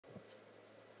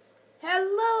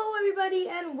Hello everybody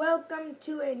and welcome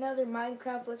to another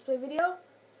Minecraft Let's Play video.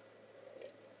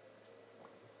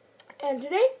 And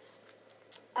today,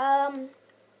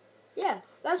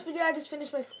 last video I just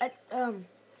finished my,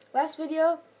 last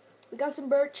video we got some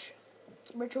birch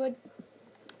wood,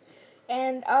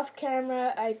 and off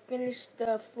camera I finished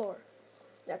the floor.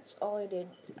 That's all I did.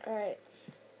 Alright,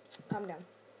 calm down.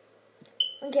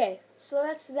 Okay, so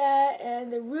that's that,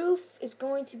 and the roof is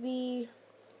going to be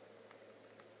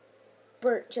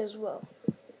birch as well.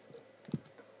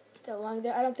 Along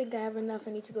there, I don't think I have enough. I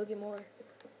need to go get more.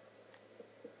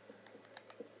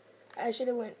 I should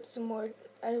have went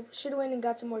and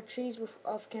got some more trees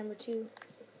off camera too.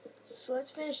 So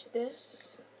let's finish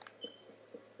this.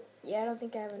 Yeah, I don't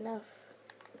think I have enough.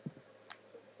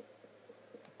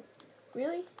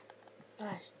 Really?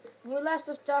 Gosh. When we last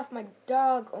left off, my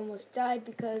dog almost died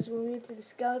because when we went to the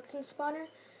skeleton spawner,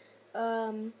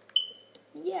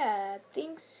 yeah,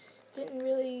 things didn't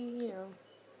really,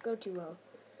 go too well.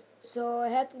 So I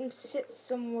had them sit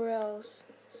somewhere else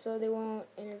so they won't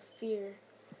interfere.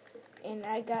 And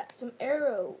I got some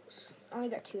arrows. I only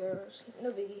got 2 arrows.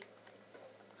 No biggie.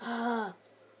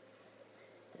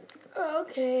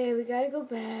 Okay, we gotta go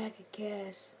back, I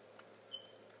guess.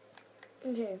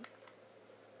 Okay.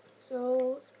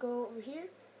 So let's go over here.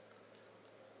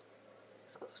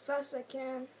 Let's go as fast as I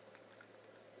can.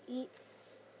 Eat.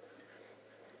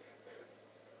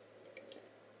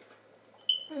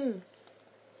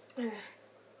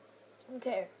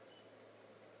 Okay.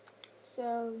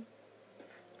 So,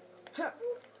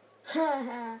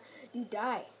 you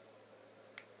die.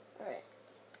 Alright.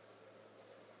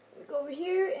 We go over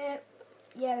here and,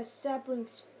 yeah, the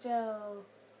saplings fell.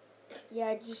 Yeah,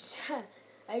 I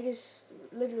just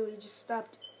literally just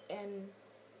stopped and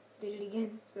did it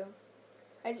again. So,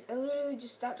 I literally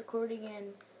just stopped recording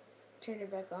and turned it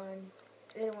back on.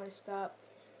 I didn't want to stop.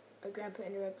 My grandpa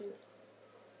interrupted.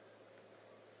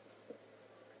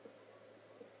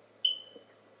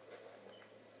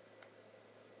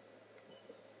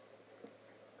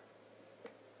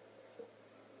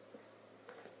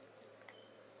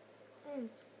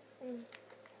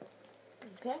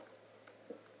 Okay.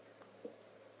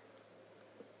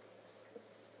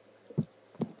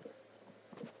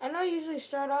 I know I usually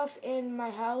start off in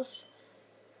my house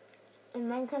in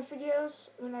Minecraft videos.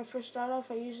 When I first start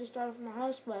off, I usually start off in my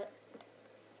house, but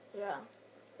yeah.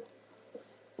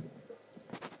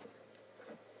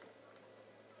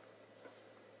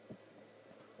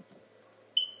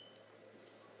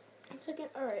 One second.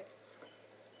 Alright.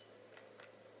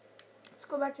 Let's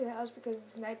go back to the house because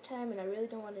it's nighttime and I really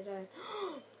don't want to die.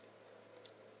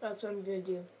 That's what I'm going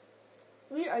to do.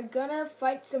 We are gonna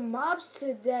fight some mobs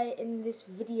today in this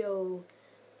video.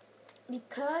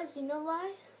 Because, you know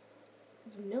why?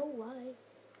 You know why?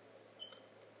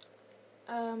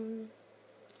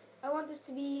 I want this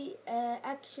to be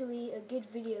actually a good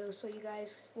video so you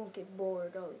guys won't get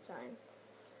bored all the time.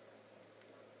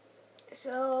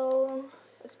 So,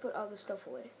 let's put all this stuff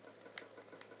away.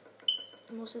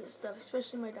 Most of the stuff,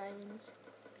 especially my diamonds.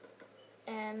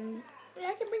 And yeah,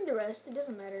 I can bring the rest. It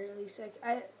doesn't matter. At least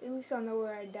I'll know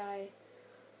where I die.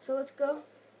 So let's go.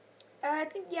 I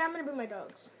think I'm gonna bring my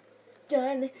dogs.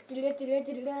 Done.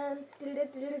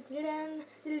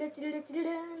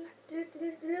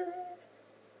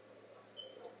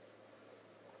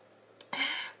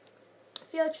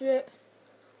 Field trip.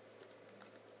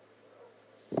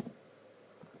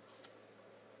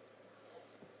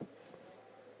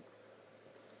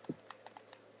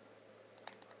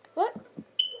 What?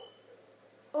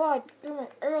 Oh, I threw my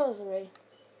arrows away.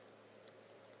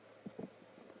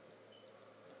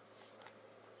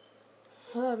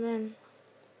 Oh, man.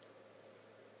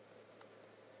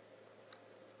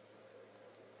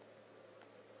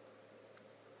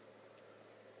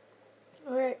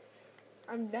 Alright.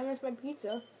 I'm done with my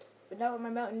pizza, but not with my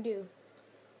Mountain Dew.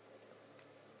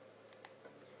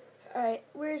 Alright,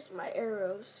 where's my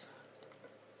arrows?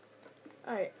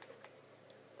 Alright.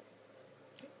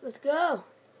 Let's go.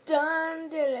 Dun,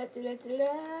 dun, dun, dun, dun,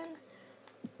 dun.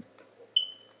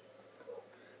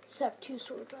 Let's have 2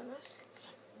 swords on us.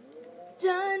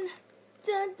 Dun,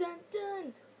 dun, dun,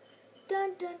 dun,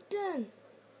 dun, dun, dun,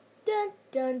 dun,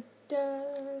 dun,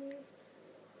 dun.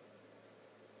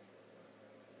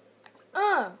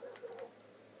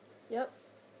 Yep,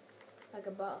 like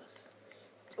a boss.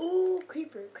 Ooh,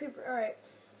 creeper. Alright,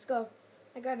 let's go.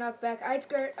 I got knocked back. I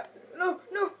scared. No.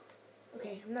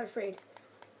 Okay, I'm not afraid.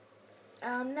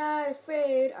 I'm not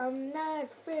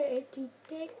afraid to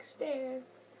take a stand.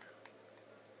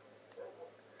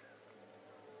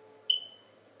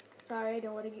 Sorry, I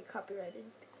don't want to get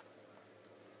copyrighted.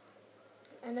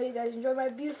 I know you guys enjoy my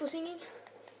beautiful singing.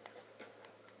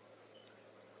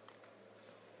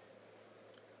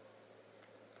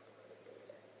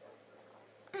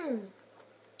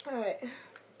 Alright.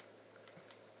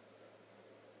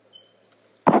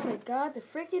 Oh my god, the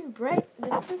freaking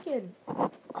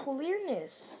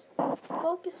clearness.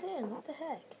 Focus in, what the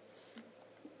heck?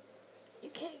 You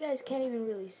guys can't even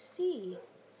really see.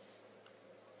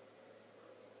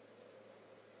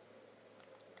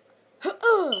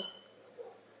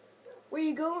 Where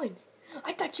you going?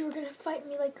 I thought you were gonna fight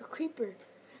me like a creeper.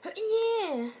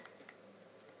 Yeah.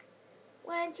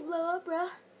 Why didn't you blow up,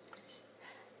 bruh?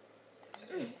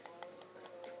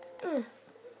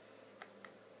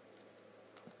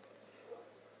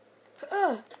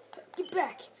 Get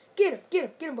back. Get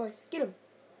him, boys. Get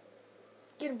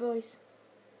him, boys.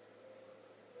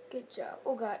 Good job.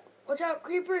 Oh god. Watch out,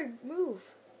 creeper. Move.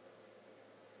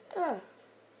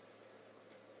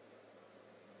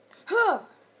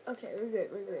 Okay, we're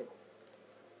good.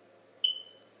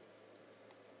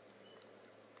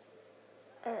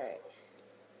 Alright.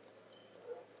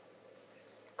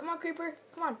 Come on, creeper.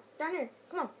 Come on. Down here.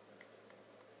 Come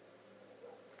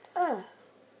on.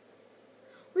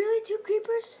 Really? 2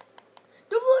 creepers?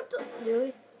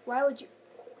 Really? Why would you?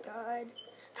 God.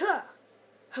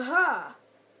 Ha.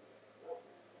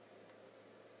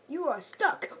 You are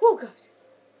stuck. Oh, God.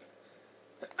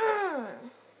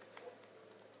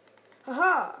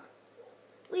 Ha.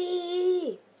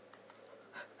 Wee.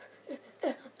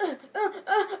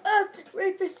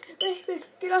 Rapist.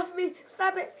 Get off of me.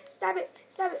 Stop it.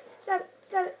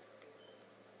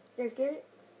 You guys get it?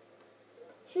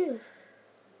 Phew.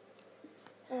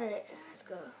 Alright, let's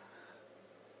go.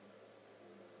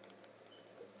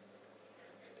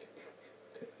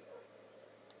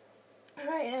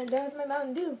 Alright, I'm done with my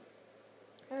Mountain Dew.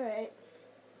 Alright.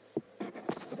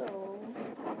 So,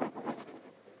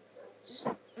 just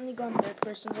let me go in third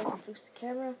person so I can fix the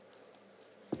camera.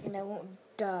 And I won't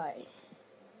die.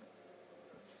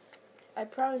 I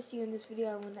promise you in this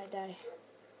video I will not die.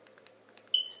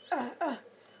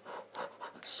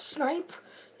 Snipe!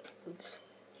 Oops.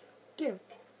 Get him.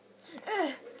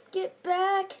 Get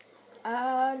back.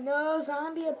 No,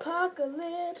 zombie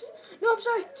apocalypse. No, I'm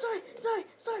sorry.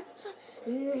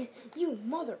 You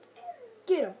mother.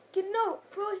 Get him. No,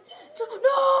 bro.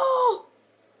 No!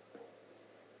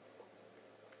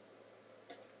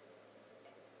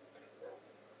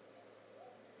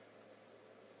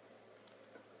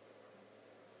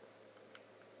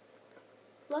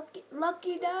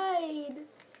 Lucky died.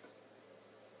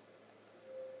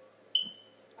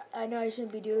 I know I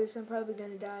shouldn't be doing this. I'm probably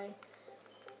gonna die.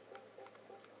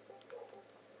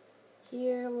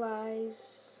 Here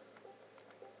lies.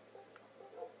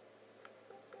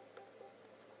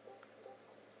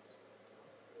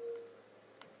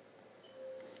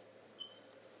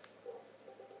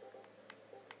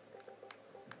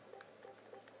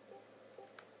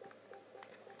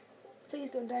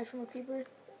 Please don't die from a creeper.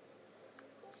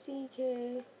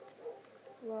 CKY.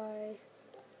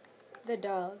 The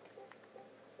dog.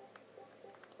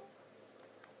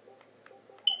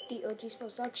 DOG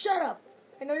spells dog. Shut up!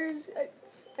 I know you're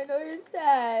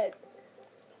sad.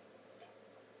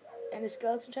 And a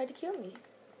skeleton tried to kill me.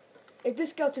 If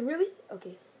this skeleton really?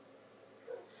 Okay.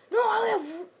 No,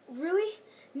 really?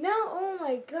 Now, oh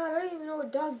my god, I don't even know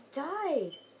what dog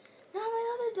died. Now my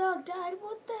other dog died.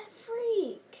 What the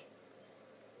freak?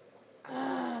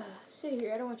 Sit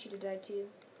here. I don't want you to die too.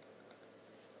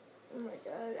 Oh my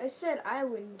god. I said I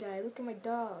wouldn't die. Look at my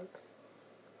dogs.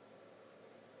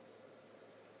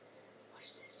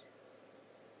 Watch this.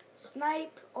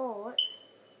 Snipe. Oh, what?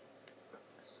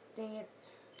 Dang it.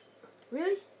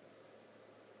 Really?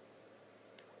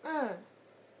 Alright,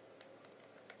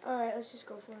 let's just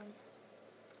go for him.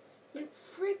 You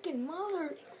freaking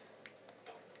mother.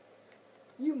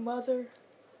 You mother.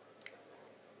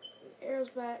 Arrow's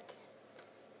back.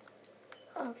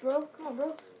 Bro, come on,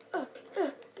 bro.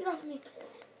 Get off of me.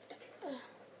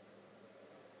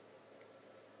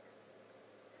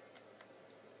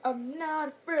 I'm not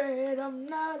afraid.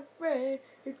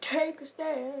 You take a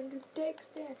stand.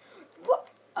 What?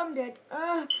 I'm dead.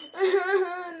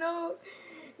 No.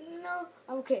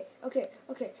 Okay.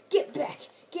 Get back.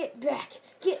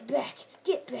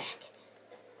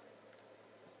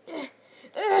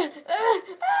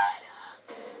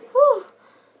 Whew.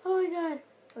 Oh my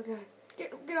god.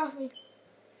 Get off me.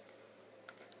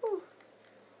 Whew.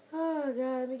 Oh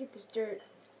god, let me get this dirt.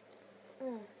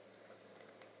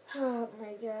 Oh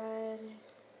my god.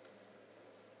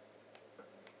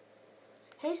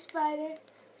 Hey spider,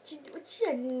 what's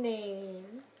your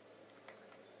name?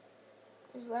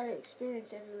 There's a lot of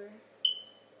experience everywhere.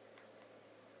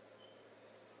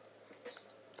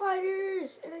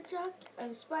 Spiders and a jockey.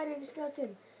 I'm a spider and a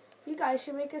skeleton. You guys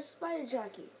should make a spider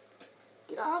jockey.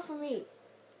 Get off of me.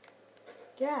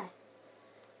 God.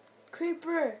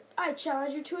 Creeper, I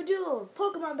challenge you to a duel.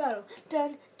 Pokemon battle.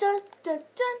 Dun, dun, dun,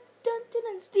 dun, dun, dun,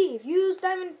 dun. Steve, use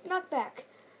diamond knockback.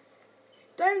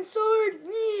 Diamond sword,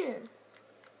 yeah.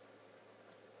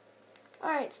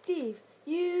 Alright, Steve,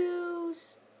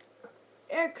 use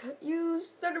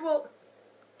Thunderbolt.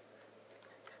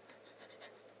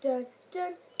 Dun,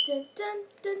 dun, dun, dun,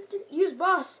 dun, dun. Use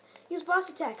boss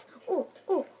attack. Oh,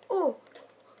 oh, oh.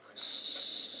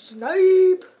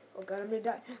 Snipe. Oh God, I'm gonna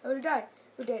die. We're dead.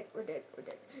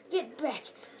 Get back.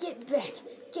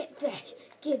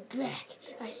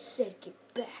 I said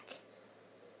get back.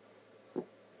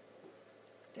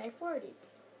 And I farted.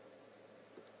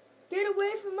 Get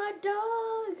away from my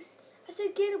dogs. I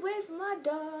said get away from my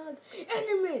dog.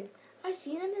 Enderman. I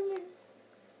see an Enderman.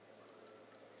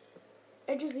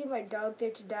 I just leave my dog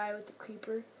there to die with the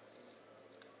creeper.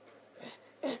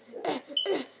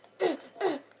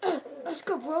 Let's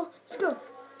go, bro. Let's go.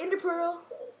 Ender pearl.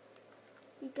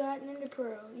 We got an ender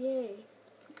pearl. Yay.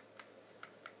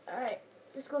 Alright.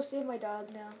 Let's go save my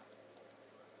dog now.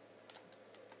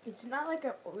 It's not like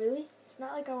I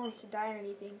want to die or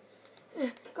anything.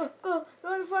 Go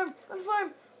on the farm.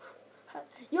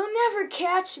 You'll never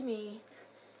catch me.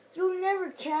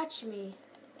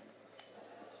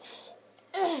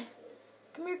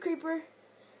 Come here, creeper.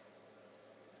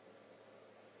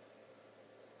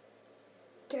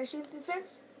 Can I shoot through the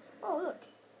fence? Oh, look.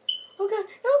 Oh, God,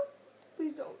 no.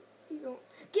 Please don't.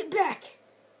 Get back.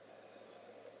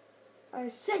 I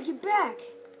said get back.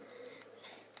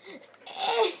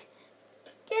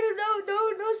 Get him.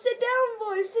 No. Sit down,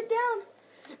 boy. Sit down.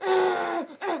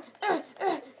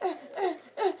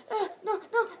 No,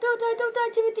 don't die,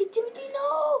 Timothy,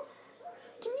 no.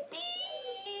 Timothy.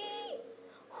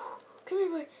 Come here,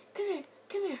 boy.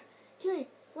 Come here.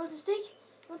 Want some steak?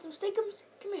 Want some steakums?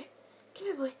 Come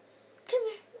here, boy. Come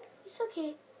here. It's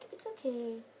okay.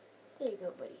 There you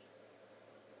go, buddy.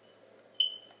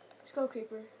 Let's go,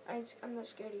 creeper. I'm not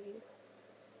scared of you.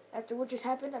 After what just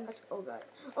happened, I'm not. Oh God.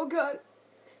 Oh God.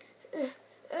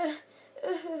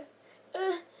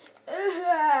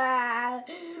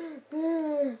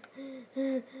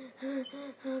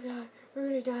 Oh God.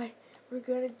 We're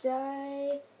gonna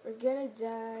die.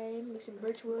 Make some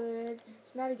birch wood.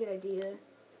 It's not a good idea.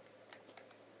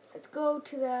 Let's go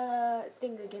to the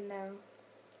thing again now.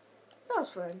 That was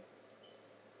fun.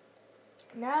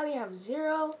 Now we have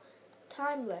 0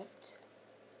 time left.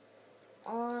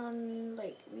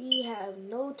 We have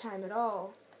no time at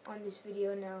all on this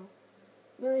video now.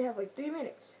 We only have 3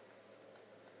 minutes.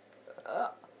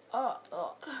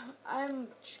 I'm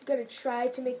gonna try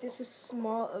to make this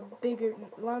a bigger,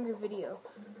 longer video.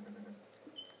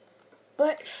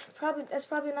 But that's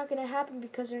probably not gonna happen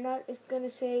because it's gonna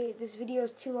say this video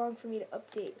is too long for me to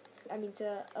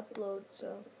upload.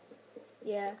 So,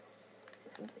 yeah.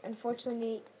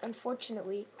 Unfortunately,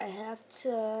 I have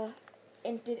to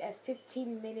end it at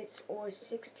 15 minutes or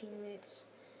 16 minutes.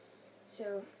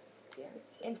 So, yeah.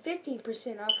 And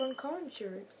 15% off on car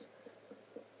insurance.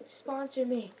 Sponsor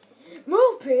me.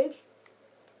 Move, pig!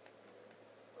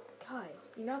 God,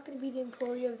 you're not going to be the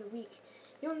employee of the week.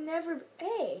 You'll never...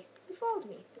 Hey, you followed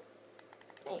me.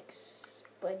 Thanks,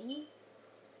 buddy.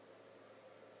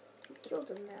 You killed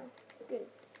him now. Good.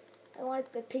 I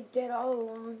wanted the pig dead all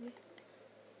along.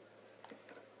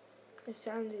 It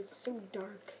sounded so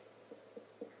dark.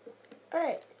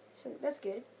 Alright, so that's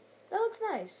good. That looks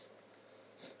nice.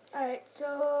 Alright,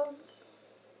 so...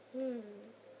 Let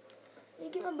me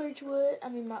get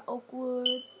my oak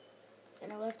wood.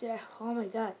 And I left it at... Oh my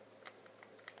God.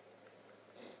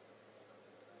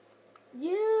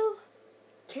 You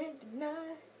can't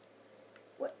deny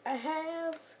what I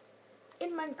have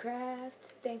in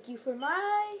Minecraft. Thank you for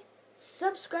my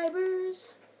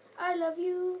subscribers. I love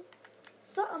you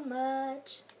so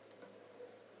much.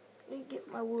 Let me get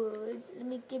my wood. Let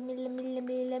me get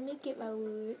my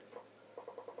wood.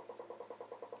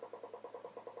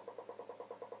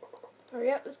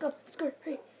 Hurry up, let's go.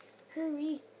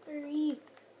 Hurry.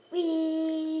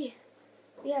 We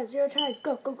have 0 time.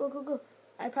 Go.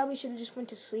 I probably should have just went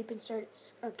to sleep and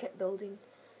kept building.